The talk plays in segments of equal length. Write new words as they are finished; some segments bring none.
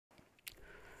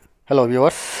Hello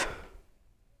viewers,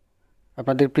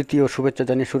 আপনাদের প্রীতি ও শুভেচ্ছা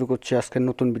জানিয়ে শুরু করছি আজকের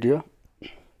নতুন ভিডিও।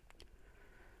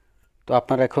 তো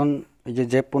আপনারা এখন এই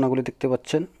যে পোনাগুলি দেখতে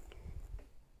পাচ্ছেন,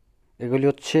 এগুলি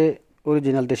হচ্ছে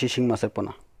অরিজিনাল দেশি শিং মাছের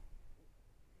পোনা।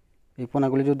 এই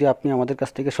পোনাগুলি যদি আপনি আমাদের কাছ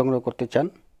থেকে সংগ্রহ করতে চান,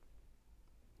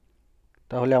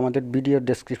 তাহলে আমাদের ভিডিওর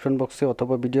ডেসক্রিপশন বক্সে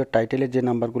অথবা ভিডিওর টাইটেলে যে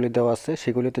নাম্বারগুলি দেওয়া আছে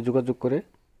সেগুলিতে যোগাযোগ করে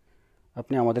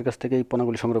আপনি আমাদের কাছ থেকে এই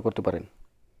পোনাগুলি সংগ্রহ করতে পারেন।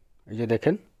 এই যে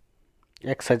দেখেন,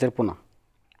 এক সাইজের পোনা।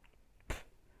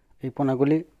 এই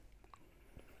পোনাগুলি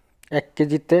 1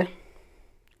 কেজিতে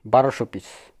 1200 পিস,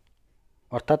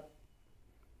 অর্থাৎ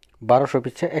 1200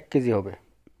 পিসে 1 কেজি হবে।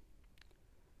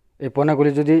 এই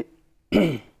পোনাগুলি যদি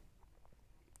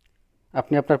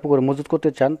আপনি আপনার পুকুরে মজুত করতে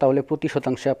চান, তাহলে প্রতি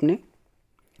শতাংশে আপনি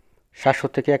 700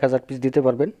 থেকে 1000 পিস দিতে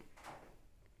পারবেন,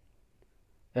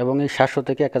 এবং এই 700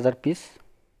 থেকে 1000 পিস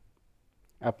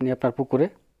আপনি আপনার পুকুরে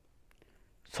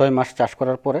 6 মাস চাষ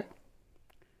করার পরে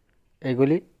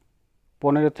এগুলি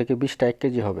 15 থেকে 20টা 1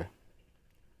 কেজি হবে।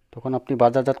 তখন আপনি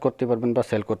বাজারজাত করতে পারবেন বা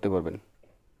সেল করতে পারবেন।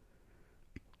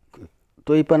 তো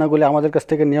এই পোনাগুলি আমাদের কাছ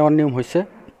থেকে নেওয়ার নিয়ম হয়েছে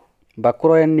বা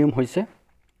ক্রয়ের নিয়ম হয়েছে,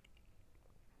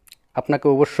 আপনাকে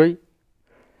অবশ্যই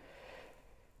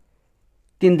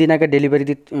 3 দিন আগে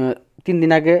 3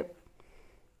 দিন আগে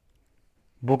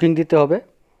বুকিং দিতে হবে।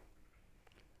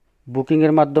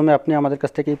 বুকিংয়ের মাধ্যমে আপনি আমাদের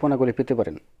কাছ থেকে এই পোনাগুলি পেতে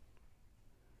পারেন।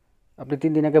 আপনি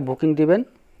 3 দিন আগে বুকিং দিবেন।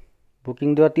 বুকিং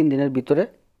দেওয়ার 3 দিনের ভিতরে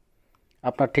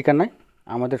আপনার ঠিকানায়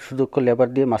আমাদের সুযোগ্য লেবার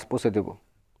দিয়ে মাছ পৌঁছে দেব।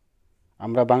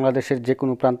 আমরা বাংলাদেশের যে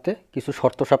কোনো প্রান্তে কিছু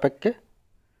শর্ত সাপেক্ষে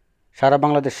সারা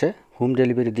বাংলাদেশে হোম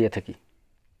ডেলিভারি দিয়ে থাকি।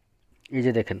 এই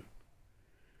যে দেখেন,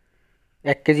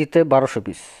 1 কেজিতে 1200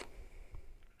 পিস।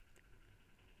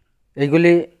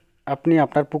 এইগুলি আপনি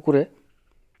আপনার পুকুরে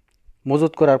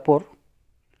মজুত করার পর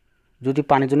যদি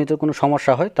পানিজনিত কোনো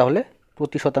সমস্যা হয়, তাহলে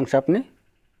প্রতি শতাংশে আপনি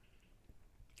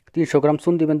 300 গ্রাম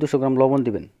চুন দিবেন, 200 গ্রাম লবণ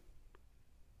দিবেন।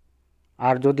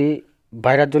 আর যদি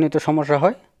ভাইরাসজনিত সমস্যা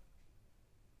হয়,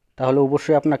 তাহলে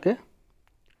অবশ্যই আপনাকে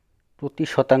প্রতি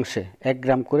শতাংশে 1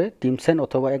 গ্রাম করে টিমসেন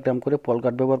অথবা 1 গ্রাম করে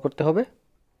পলগার্ড ব্যবহার করতে হবে।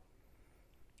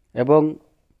 এবং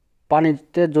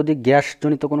পানিতে যদি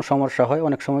গ্যাসজনিত কোনো সমস্যা হয়,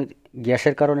 অনেক সময়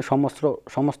গ্যাসের কারণে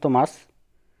সমস্ত মাছ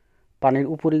পানির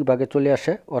উপরিভাগে চলে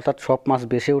আসে, অর্থাৎ সব মাছ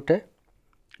ভেসে ওঠে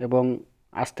এবং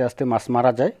আস্তে আস্তে মাছ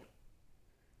মারা যায়।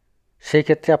 সেই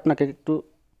ক্ষেত্রে আপনাকে একটু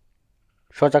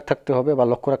সজাগ থাকতে হবে বা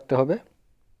লক্ষ্য রাখতে হবে।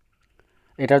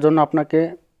 এটার জন্য আপনাকে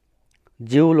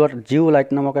জিওলাইট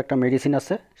নামক একটা মেডিসিন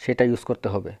আছে, সেটা ইউজ করতে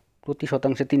হবে প্রতি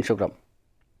শতাংশে 300 গ্রাম।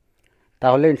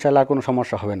 তাহলে ইনশাআল্লাহ আর কোনো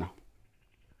সমস্যা হবে না।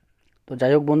 তো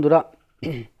যাই হোক বন্ধুরা,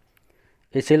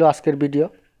 এই ছিল আজকের ভিডিও।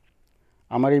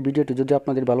 আমার এই ভিডিওটি যদি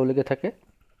আপনাদের ভালো লেগে থাকে,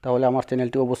 তাহলে আমার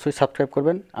চ্যানেলটি অবশ্যই সাবস্ক্রাইব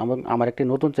করবেন। এবং আমার একটি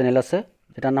নতুন চ্যানেল আছে,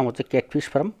 যেটার নাম হচ্ছে ক্যাটফিশ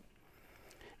ফার্ম।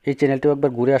 এই চ্যানেলটিও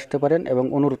একবার ঘুরে আসতে পারেন এবং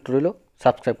অনুরোধ রইল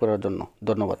সাবস্ক্রাইব করার জন্য।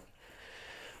 ধন্যবাদ।